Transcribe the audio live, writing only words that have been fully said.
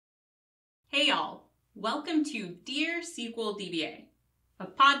Hey y'all, welcome to Dear SQL DBA, a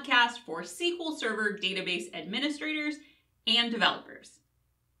podcast for SQL Server database administrators and developers.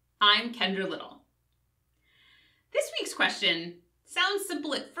 I'm Kendra Little. This week's question sounds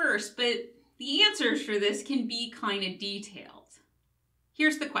simple at first, but the answers for this can be kind of detailed.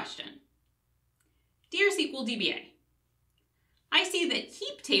 Here's the question. Dear SQL DBA, I see that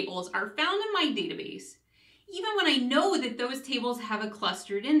heap tables are found in my database even when I know that those tables have a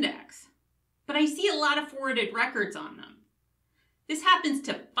clustered index. But I see a lot of forwarded records on them. This happens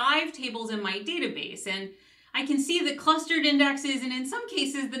to 5 tables in my database, and I can see the clustered indexes and in some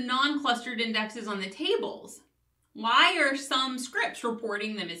cases the non-clustered indexes on the tables. Why are some scripts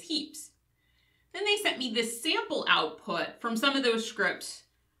reporting them as heaps? Then they sent me this sample output from some of those scripts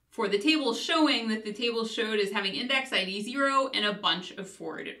for the tables showing that the table showed as having index ID 0 and a bunch of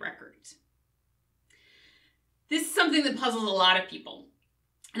forwarded records. This is something that puzzles a lot of people.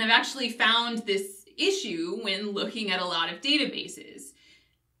 And I've actually found this issue when looking at a lot of databases.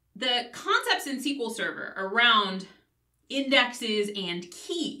 The concepts in SQL Server around indexes and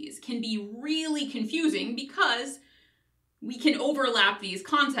keys can be really confusing because we can overlap these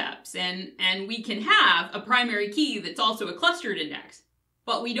concepts and we can have a primary key that's also a clustered index,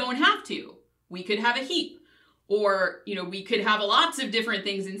 but we don't have to. We could have a heap, or we could have lots of different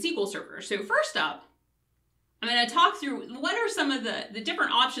things in SQL Server. So first up, I'm going to talk through what are some of the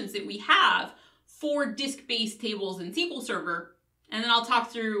different options that we have for disk-based tables in SQL Server, and then I'll talk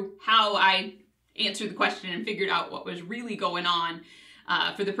through how I answered the question and figured out what was really going on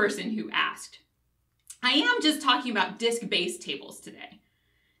for the person who asked. I am just talking about disk-based tables today.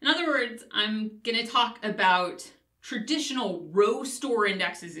 In other words, I'm going to talk about traditional row store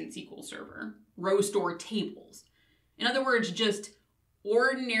indexes in SQL Server, row store tables. In other words, just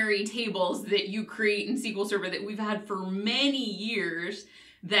ordinary tables that you create in SQL Server that we've had for many years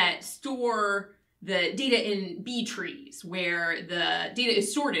that store the data in B trees, where the data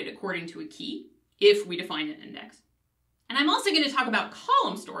is sorted according to a key, if we define an index. And I'm also going to talk about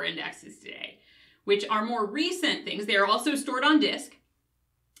Columnstore indexes today, which are more recent things. They are also stored on disk,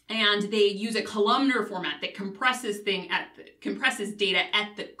 and they use a columnar format that compresses data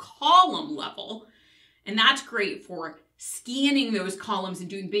at the column level, and that's great for scanning those columns and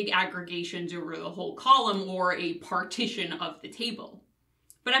doing big aggregations over the whole column or a partition of the table.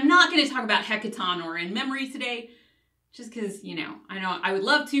 But I'm not going to talk about Hekaton or in-memory today, just because, I know I would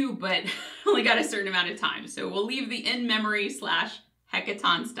love to, but only got a certain amount of time. So we'll leave the in-memory /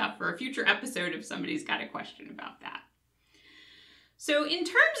 Hekaton stuff for a future episode if somebody's got a question about that. So in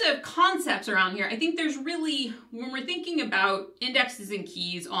terms of concepts around here, I think there's really, when we're thinking about indexes and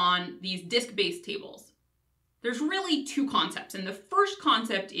keys on these disk-based tables, there's really 2 concepts. And the first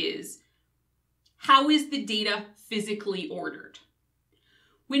concept is, how is the data physically ordered?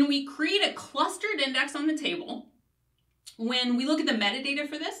 When we create a clustered index on the table, when we look at the metadata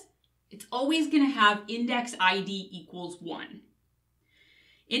for this, it's always going to have index ID equals 1.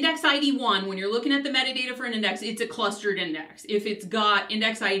 Index ID 1, when you're looking at the metadata for an index, it's a clustered index. If it's got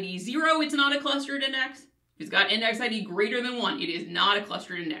index ID 0, it's not a clustered index. If it's got index ID greater than 1, it is not a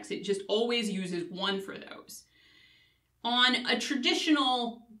clustered index. It just always uses 1 for those. On a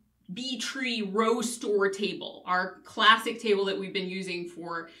traditional B tree row store table, our classic table that we've been using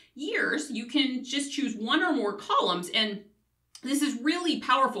for years, you can just choose 1 or more columns. And this is really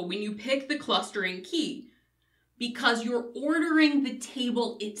powerful when you pick the clustering key, because you're ordering the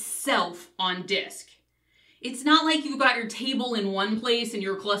table itself on disk. It's not like you've got your table in one place and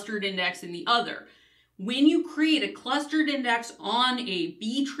your clustered index in the other. When you create a clustered index on a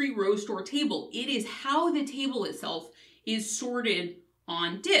B tree row store table, it is how the table itself is sorted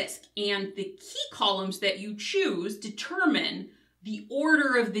on disk. And the key columns that you choose determine the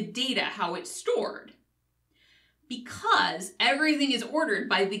order of the data, how it's stored. Because everything is ordered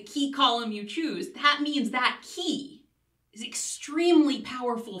by the key column you choose, that means that key is extremely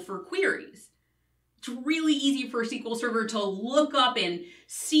powerful for queries. It's really easy for SQL Server to look up and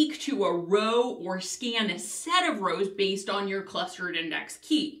seek to a row or scan a set of rows based on your clustered index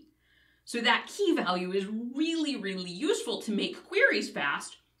key. So that key value is really, really useful to make queries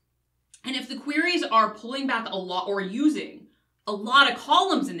fast. And if the queries are pulling back a lot or using a lot of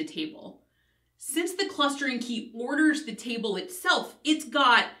columns in the table, since the clustering key orders the table itself, it's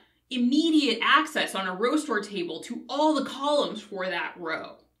got immediate access on a row store table to all the columns for that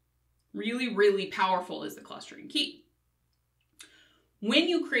row. Really, really powerful is the clustering key. When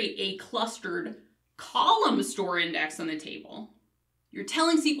you create a clustered column store index on the table, you're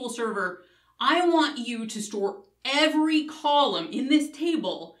telling SQL Server, I want you to store every column in this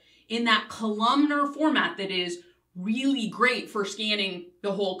table in that columnar format that is really great for scanning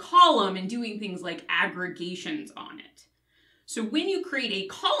the whole column and doing things like aggregations on it. So when you create a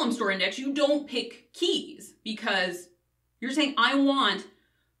column store index, you don't pick keys because you're saying, I want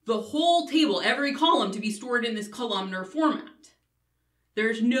the whole table, every column, to be stored in this columnar format.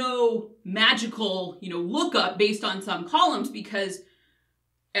 There's no magical, lookup based on some columns because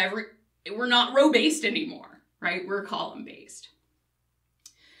we're not row-based anymore, right? We're column-based.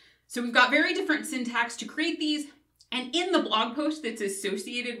 So we've got very different syntax to create these. And in the blog post that's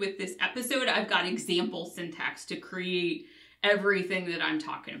associated with this episode, I've got example syntax to create everything that I'm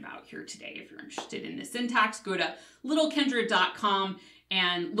talking about here today. If you're interested in the syntax, go to littlekendra.com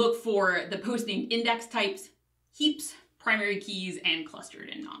and look for the post named index types, heaps, primary keys, and clustered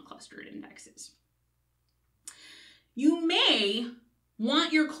and non-clustered indexes. You may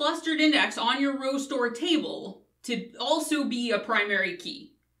want your clustered index on your row store table to also be a primary key.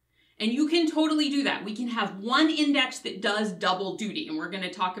 And you can totally do that. We can have one index that does double duty, and we're going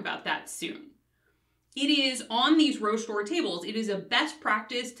to talk about that soon. It is on these row store tables, it is a best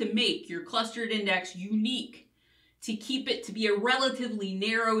practice to make your clustered index unique, to keep it to be a relatively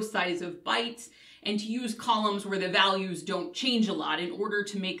narrow size of bytes, and to use columns where the values don't change a lot in order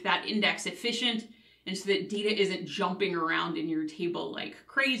to make that index efficient and so that data isn't jumping around in your table like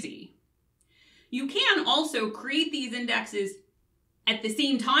crazy. You can also create these indexes at the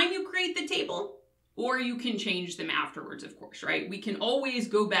same time you create the table, or you can change them afterwards, of course, right? We can always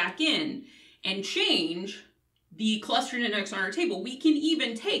go back in and change the clustered index on our table. We can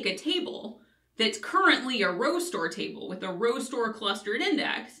even take a table that's currently a row store table with a row store clustered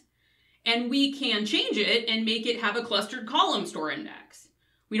index, and we can change it and make it have a clustered column store index.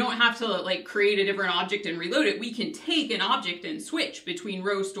 We don't have to create a different object and reload it. We can take an object and switch between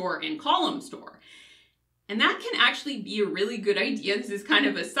row store and column store. And that can actually be a really good idea. This is kind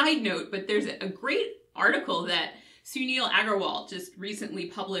of a side note, but there's a great article that Sunil Agarwal just recently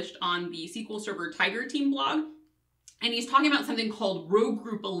published on the SQL Server Tiger Team blog. And he's talking about something called row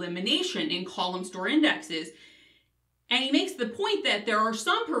group elimination in column store indexes. And he makes the point that there are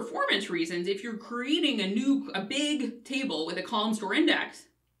some performance reasons if you're creating a big table with a column store index.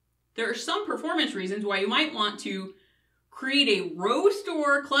 There are some performance reasons why you might want to create a row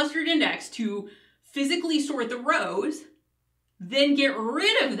store clustered index to physically sort the rows, then get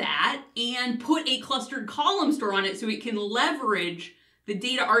rid of that and put a clustered column store on it so it can leverage the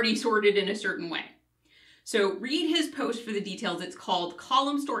data already sorted in a certain way. So read his post for the details. It's called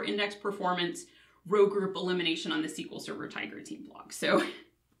Column Store Index Performance Row Group Elimination on the SQL Server Tiger Team blog. So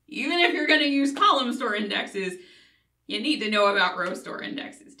even if you're going to use column store indexes, you need to know about row store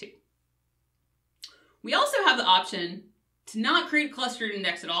indexes too. We also have the option to not create a clustered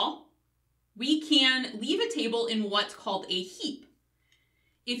index at all. We can leave a table in what's called a heap.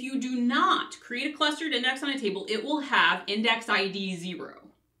 If you do not create a clustered index on a table, it will have index ID 0.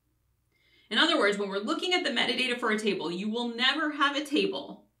 In other words, when we're looking at the metadata for a table, you will never have a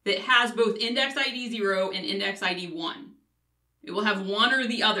table that has both index ID 0 and index ID 1. It will have one or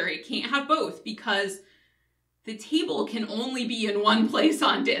the other. It can't have both because the table can only be in one place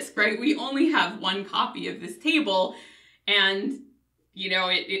on disk, right? We only have one copy of this table, and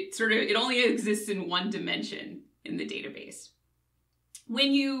it only exists in one dimension in the database.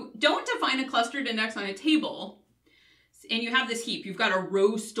 When you don't define a clustered index on a table, and you have this heap, you've got a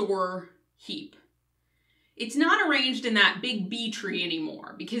row store heap. It's not arranged in that big B tree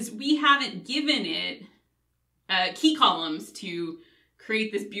anymore because we haven't given it key columns to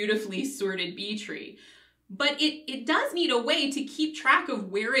create this beautifully sorted B tree. But it does need a way to keep track of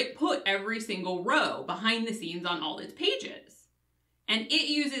where it put every single row behind the scenes on all its pages. And it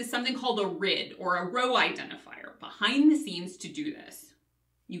uses something called a RID, or a row identifier, behind the scenes to do this.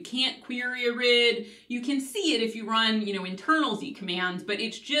 You can't query a RID. You can see it if you run, internal Z commands, but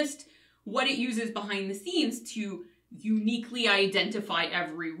it's just what it uses behind the scenes to uniquely identify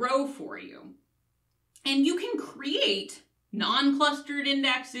every row for you. And you can create non-clustered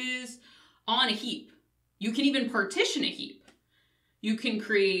indexes on a heap. You can even partition a heap. You can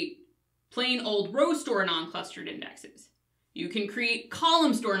create plain old row store non-clustered indexes. You can create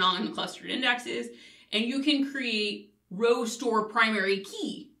column store non-clustered indexes, and you can create row store primary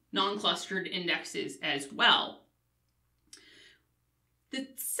key non-clustered indexes as well. The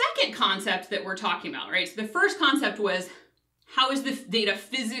second concept that we're talking about, right? So the first concept was, how is the data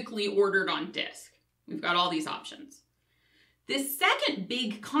physically ordered on disk? We've got all these options. The second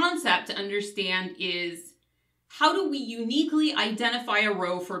big concept to understand is, how do we uniquely identify a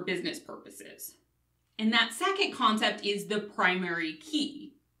row for business purposes? And that second concept is the primary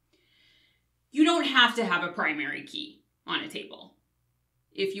key. You don't have to have a primary key on a table.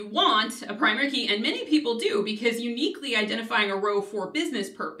 if you want a primary key, and many people do, because uniquely identifying a row for business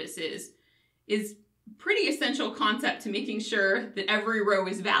purposes is a pretty essential concept to making sure that every row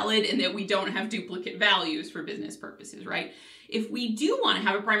is valid and that we don't have duplicate values for business purposes, right? If we do want to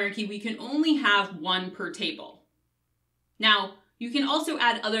have a primary key, we can only have one per table. Now, you can also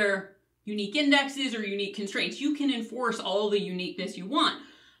add other unique indexes or unique constraints. You can enforce all the uniqueness you want,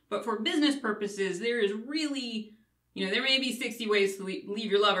 but for business purposes, there is really, there may be 60 ways to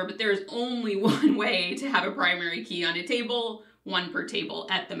leave your lover, but there is only one way to have a primary key on a table, one per table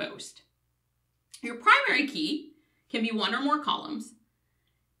at the most. Your primary key can be one or more columns,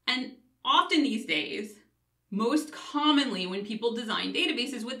 and often these days, most commonly when people design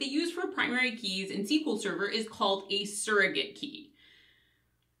databases, what they use for primary keys in SQL Server is called a surrogate key.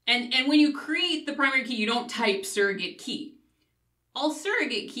 And when you create the primary key, you don't type surrogate key. All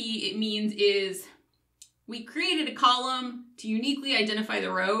surrogate key it means is we created a column to uniquely identify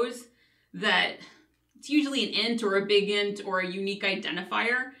the rows that it's usually an int or a big int or a unique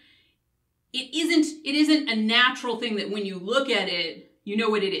identifier. It isn't a natural thing that when you look at it, you know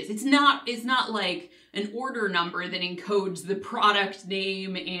what it is. It's not like an order number that encodes the product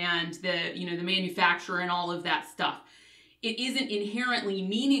name and the manufacturer and all of that stuff. It isn't inherently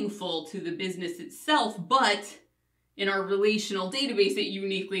meaningful to the business itself, but in our relational database, it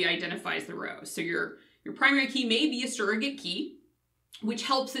uniquely identifies the rows. So your primary key may be a surrogate key, which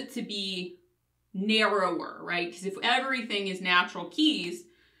helps it to be narrower, right? Because if everything is natural keys,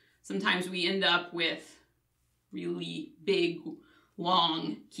 sometimes we end up with really big,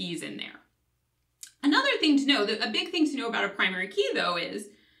 long keys in there. Another thing to know, a big thing to know about a primary key though is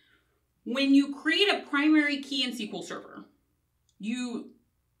when you create a primary key in SQL Server, you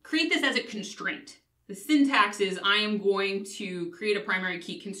create this as a constraint. The syntax is I am going to create a primary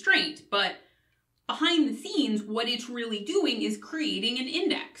key constraint, but behind the scenes, what it's really doing is creating an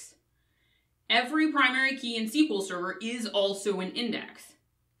index. Every primary key in SQL Server is also an index,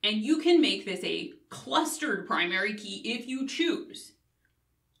 and you can make this a clustered primary key if you choose.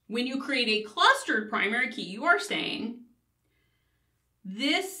 When you create a clustered primary key, you are saying,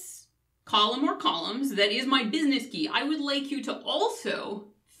 this column or columns that is my business key, I would like you to also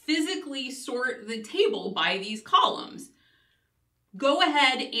physically sort the table by these columns. Go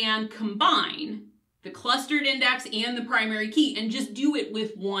ahead and combine the clustered index and the primary key and just do it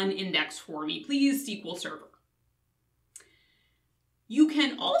with one index for me, please, SQL Server. You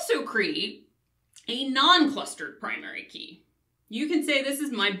can also create a non-clustered primary key. You can say this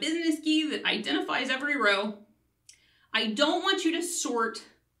is my business key that identifies every row. I don't want you to sort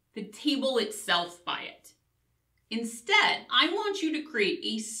the table itself by it. Instead, I want you to create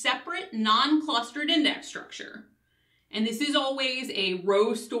a separate non-clustered index structure. And this is always a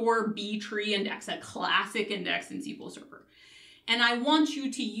row store B-tree index, a classic index in SQL Server. And I want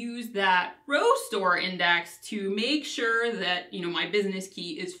you to use that row store index to make sure that, my business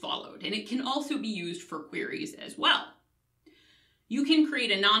key is followed. And it can also be used for queries as well. You can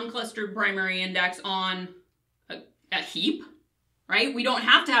create a non-clustered primary index on a heap, right? We don't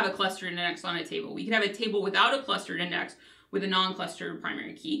have to have a clustered index on a table. We could have a table without a clustered index with a non-clustered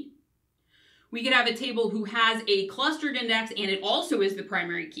primary key. We could have a table who has a clustered index and it also is the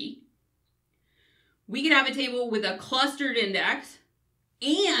primary key. We could have a table with a clustered index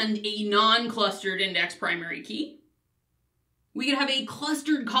and a non-clustered index primary key. We could have a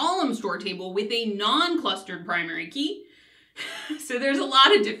clustered column store table with a non-clustered primary key. So there's a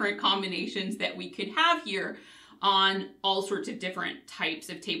lot of different combinations that we could have here on all sorts of different types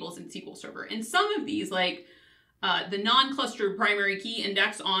of tables in SQL Server. And some of these, like the non-clustered primary key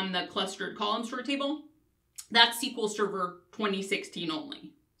index on the clustered column store table, that's SQL Server 2016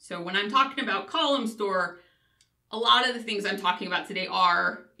 only. So when I'm talking about Columnstore, a lot of the things I'm talking about today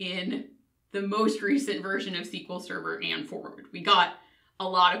are in the most recent version of SQL Server and forward. We got a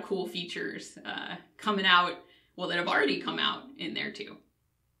lot of cool features coming out, that have already come out in there too.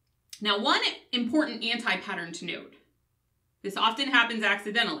 Now, one important anti-pattern to note, this often happens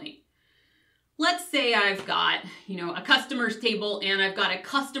accidentally. Let's say I've got, a customers table and I've got a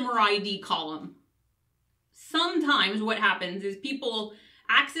customer ID column. Sometimes what happens is people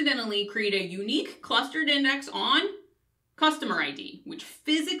accidentally create a unique clustered index on customer ID, which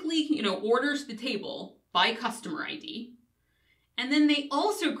physically, orders the table by customer ID. And then they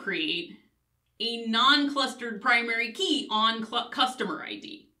also create a non-clustered primary key on customer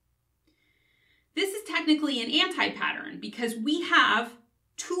ID. This is technically an anti-pattern because we have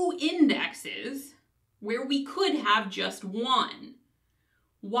two indexes where we could have just one.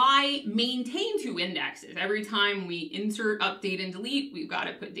 Why maintain two indexes? Every time we insert, update, and delete, we've got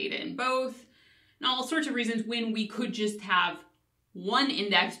to put data in both. And all sorts of reasons when we could just have one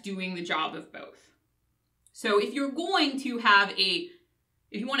index doing the job of both. So if you're going to have if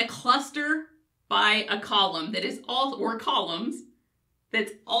you want to cluster by a column that is or columns,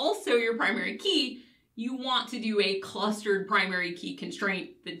 that's also your primary key, you want to do a clustered primary key constraint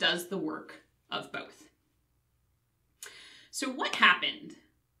that does the work of both. So what happened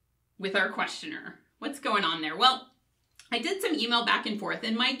with our questioner? What's going on there? Well, I did some email back and forth,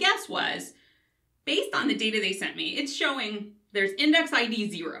 and my guess was, based on the data they sent me, it's showing there's index ID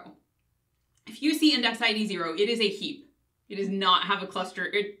 0. If you see index ID 0, it is a heap. It does not have a cluster.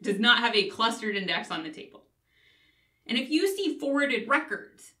 It does not have a clustered index on the table. And if you see forwarded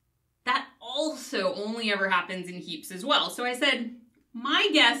records, that also only ever happens in heaps as well. So I said, my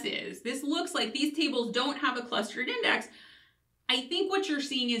guess is this looks like these tables don't have a clustered index. I think what you're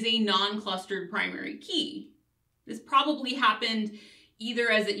seeing is a non-clustered primary key. This probably happened either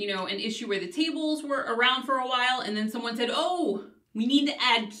as an issue where the tables were around for a while and then someone said, oh, we need to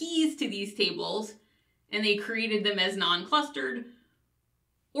add keys to these tables, and they created them as non-clustered,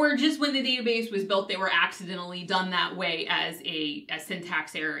 or just when the database was built, they were accidentally done that way as a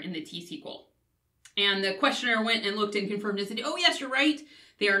syntax error in the T-SQL. And the questioner went and looked and confirmed and said, oh yes, you're right.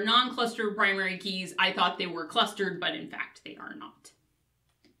 They are non-clustered primary keys. I thought they were clustered, but in fact they are not.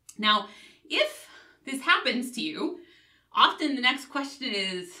 Now, if this happens to you, often the next question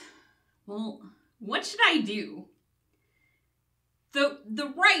is, well, what should I do?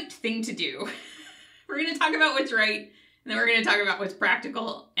 The right thing to do, we're going to talk about what's right, and then we're going to talk about what's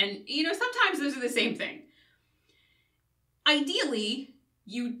practical. And, sometimes those are the same thing. Ideally,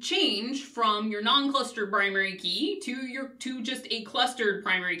 you change from your non-clustered primary key to just a clustered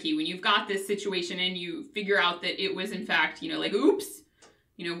primary key when you've got this situation and you figure out that it was in fact, oops,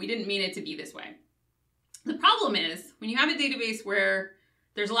 we didn't mean it to be this way. The problem is when you have a database where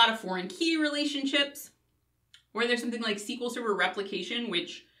there's a lot of foreign key relationships, or there's something like SQL Server replication,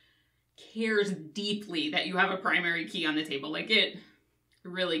 which cares deeply that you have a primary key on the table. Like it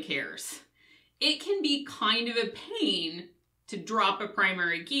really cares. It can be kind of a pain to drop a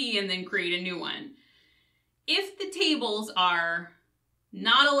primary key and then create a new one. If the tables are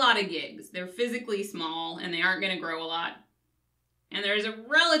not a lot of gigs, they're physically small and they aren't going to grow a lot, and there's a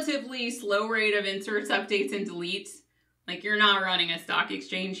relatively slow rate of inserts, updates, and deletes, like you're not running a stock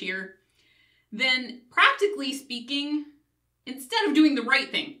exchange here, then practically speaking, instead of doing the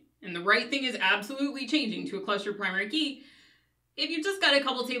right thing, and the right thing is absolutely changing to a clustered primary key, if you've just got a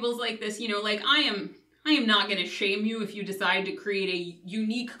couple tables like this, like I am not going to shame you if you decide to create a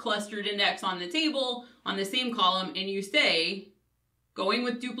unique clustered index on the table, on the same column, and you say, going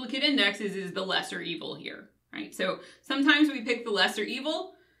with duplicate indexes is the lesser evil here, right? So sometimes we pick the lesser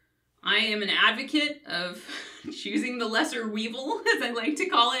evil. I am an advocate of choosing the lesser weevil, as I like to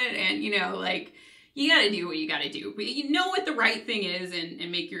call it, and you got to do what you got to do. But you know what the right thing is,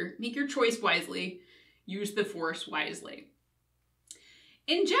 and make your choice wisely. Use the force wisely.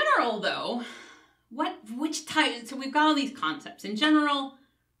 In general, though, which type? So we've got all these concepts. In general,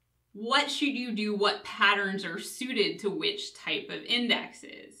 what should you do? What patterns are suited to which type of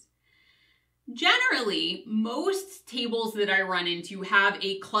indexes? Generally, most tables that I run into have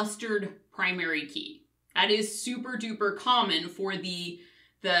a clustered primary key. That is super duper common for the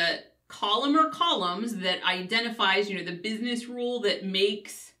column or columns that identifies, the business rule that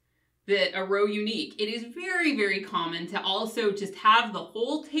makes a row unique. It is very, very common to also just have the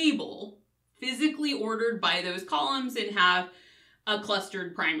whole table physically ordered by those columns and have a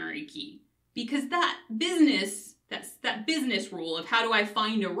clustered primary key. Because that business rule of how do I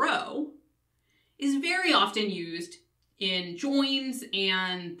find a row is very often used in joins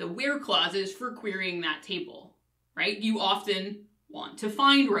and the where clauses for querying that table, right? You often want to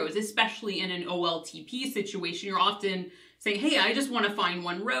find rows, especially in an OLTP situation. You're often saying, hey, I just want to find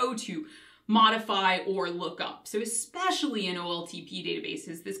one row to modify or look up. So especially in OLTP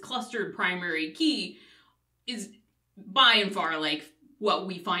databases, this clustered primary key is by and far like what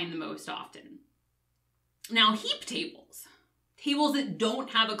we find the most often. Now, heap tables that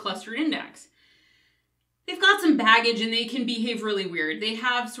don't have a clustered index, they've got some baggage and they can behave really weird. They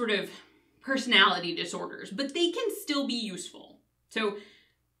have sort of personality disorders, but they can still be useful. So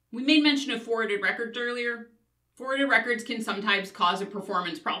we made mention of forwarded records earlier. Forwarded records can sometimes cause a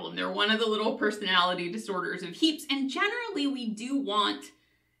performance problem. They're one of the little personality disorders of heaps, and generally we do want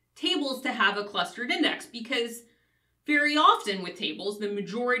tables to have a clustered index because very often with tables, the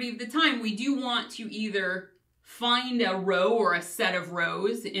majority of the time, we do want to either find a row or a set of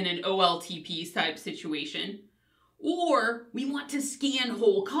rows in an OLTP type situation, or we want to scan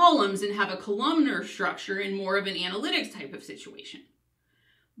whole columns and have a columnar structure in more of an analytics type of situation.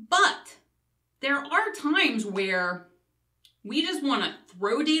 But there are times where We just want to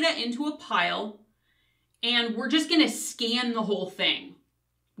throw data into a pile and we're just going to scan the whole thing.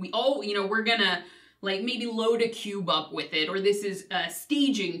 We're going to like maybe load a cube up with it, or this is a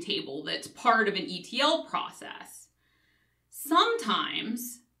staging table that's part of an ETL process.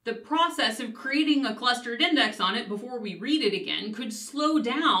 Sometimes the process of creating a clustered index on it before we read it again could slow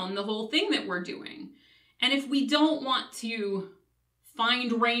down the whole thing that we're doing. And if we don't want to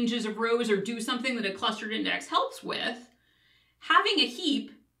find ranges of rows or do something that a clustered index helps with, having a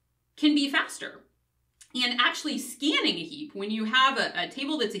heap can be faster. And actually scanning a heap, when you have a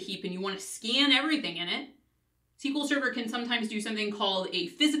table that's a heap and you want to scan everything in it, SQL Server can sometimes do something called a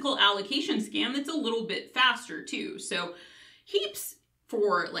physical allocation scan that's a little bit faster too. So heaps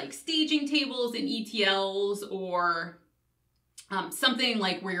for like staging tables and ETLs, or something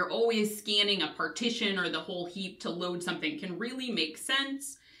like where you're always scanning a partition or the whole heap to load something, can really make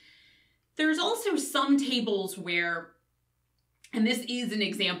sense. There's also some tables where, and this is an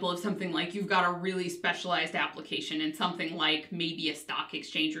example of something like you've got a really specialized application and something like maybe a stock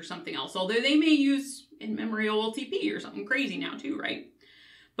exchange or something else, although they may use in-memory OLTP or something crazy now too, right?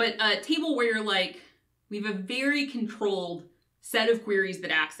 But a table where you're like, we have a very controlled set of queries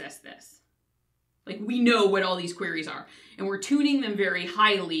that access this. Like we know what all these queries are and we're tuning them very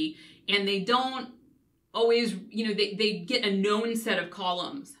highly, and they don't always, they get a known set of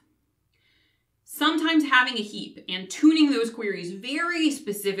columns. Sometimes having a heap and tuning those queries very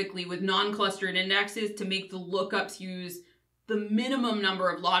specifically with non-clustered indexes to make the lookups use the minimum number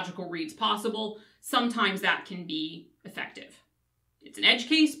of logical reads possible, sometimes that can be effective. It's an edge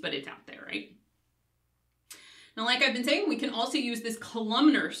case, but it's out there, right? Now, like I've been saying, we can also use this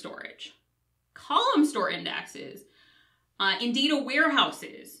columnar storage. Columnstore indexes in data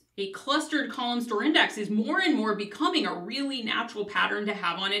warehouses. A clustered column store index is more and more becoming a really natural pattern to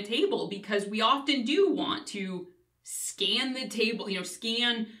have on a table, because we often do want to scan the table,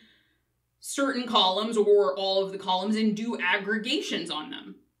 scan certain columns or all of the columns and do aggregations on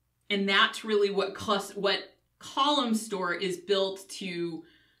them. And that's really what Columnstore is built to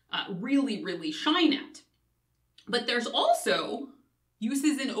really, really shine at. But there's also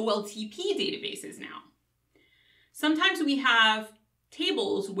uses in OLTP databases now. Sometimes we have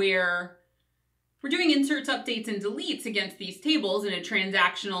tables where we're doing inserts, updates, and deletes against these tables in a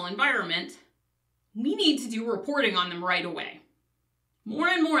transactional environment. We need to do reporting on them right away. More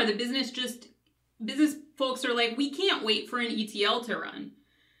and more, the business folks are like, we can't wait for an ETL to run.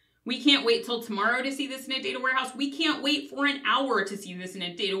 We can't wait till tomorrow to see this in a data warehouse. We can't wait for an hour to see this in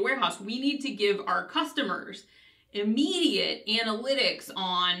a data warehouse. We need to give our customers immediate analytics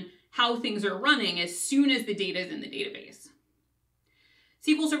on how things are running as soon as the data is in the database.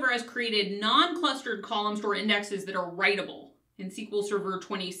 SQL Server has created non-clustered column store indexes that are writable in SQL Server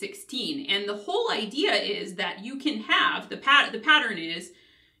 2016. And the whole idea is that you can have, the pattern is,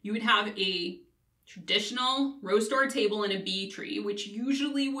 you would have a traditional row store table in a B tree, which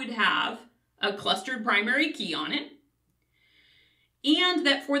usually would have a clustered primary key on it. And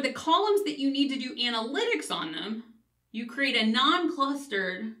that for the columns that you need to do analytics on them, you create a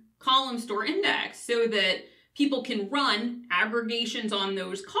non-clustered column store index so that people can run aggregations on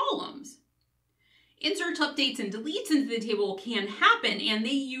those columns. Inserts, updates, and deletes into the table can happen, and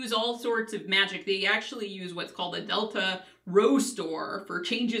they use all sorts of magic. They actually use what's called a delta row store for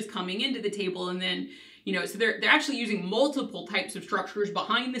changes coming into the table, and then, so they're actually using multiple types of structures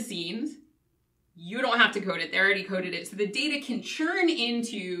behind the scenes. You don't have to code it, they already coded it. So the data can churn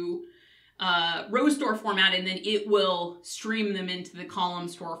into row store format, and then it will stream them into the column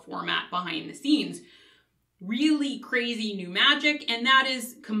store format behind the scenes. Really crazy new magic, and that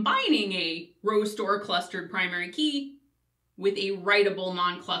is combining a row store clustered primary key with a writable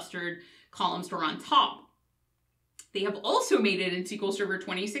non-clustered column store on top. They have also made it in SQL Server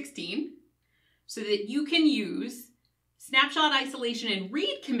 2016 so that you can use snapshot isolation and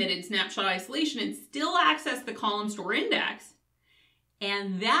read committed snapshot isolation and still access the column store index.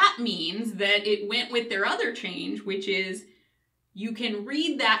 And that means that it went with their other change, which is you can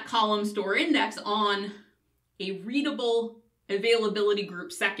read that column store index on a readable availability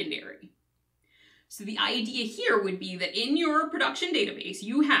group secondary. So the idea here would be that in your production database,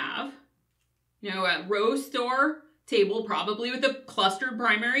 you have, a row store table, probably with a clustered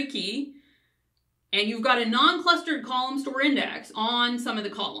primary key, and you've got a non-clustered column store index on some of the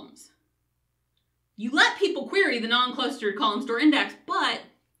columns. You let people query the non-clustered column store index, but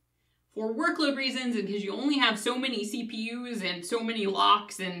for workload reasons and because you only have so many CPUs and so many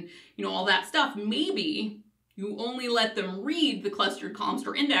locks and all that stuff, maybe you only let them read the clustered column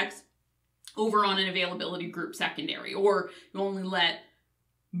store index over on an availability group secondary, or you only let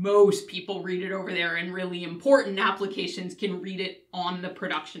most people read it over there, and really important applications can read it on the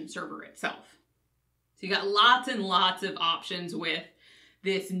production server itself. So you got lots and lots of options with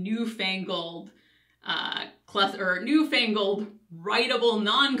this newfangled newfangled writable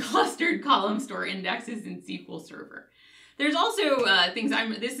non-clustered column store indexes in SQL Server. There's also things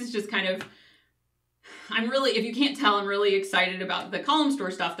this is just kind of, if you can't tell, I'm really excited about the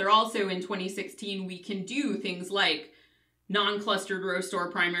Columnstore stuff. They're also, in 2016, we can do things like non-clustered row store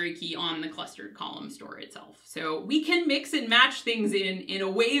primary key on the clustered column store itself. So we can mix and match things in a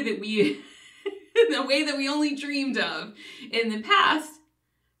way that we, in a way that we only dreamed of in the past.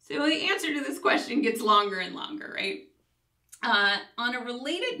 So the answer to this question gets longer and longer, right? On a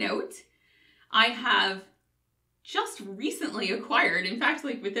related note, I have just recently acquired, in fact,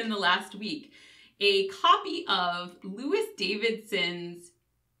 like within the last week, a copy of Louis Davidson's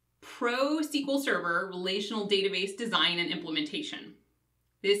Pro SQL Server Relational Database Design and Implementation.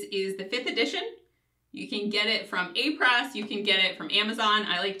 This is the 5th edition. You can get it from Apress, you can get it from Amazon.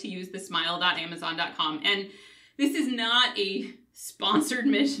 I like to use the smile.amazon.com. And this is not a sponsored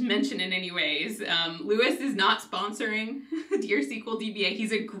mention in any ways. Louis is not sponsoring Dear SQL DBA.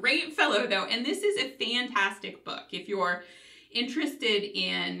 He's a great fellow though, and this is a fantastic book. If you're interested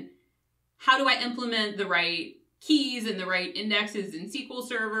in how do I implement the right keys and the right indexes in SQL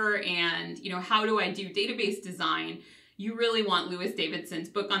Server, and how do I do database design, you really want Louis Davidson's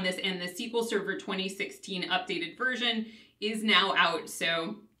book on this, and the SQL Server 2016 updated version is now out,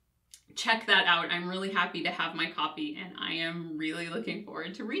 so check that out. I'm really happy to have my copy, and I am really looking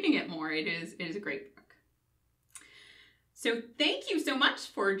forward to reading it more. It is a great book. So thank you so much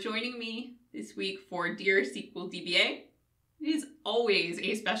for joining me this week for Dear SQL DBA. It is always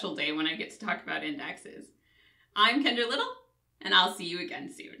a special day when I get to talk about indexes. I'm Kendra Little, and I'll see you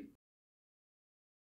again soon.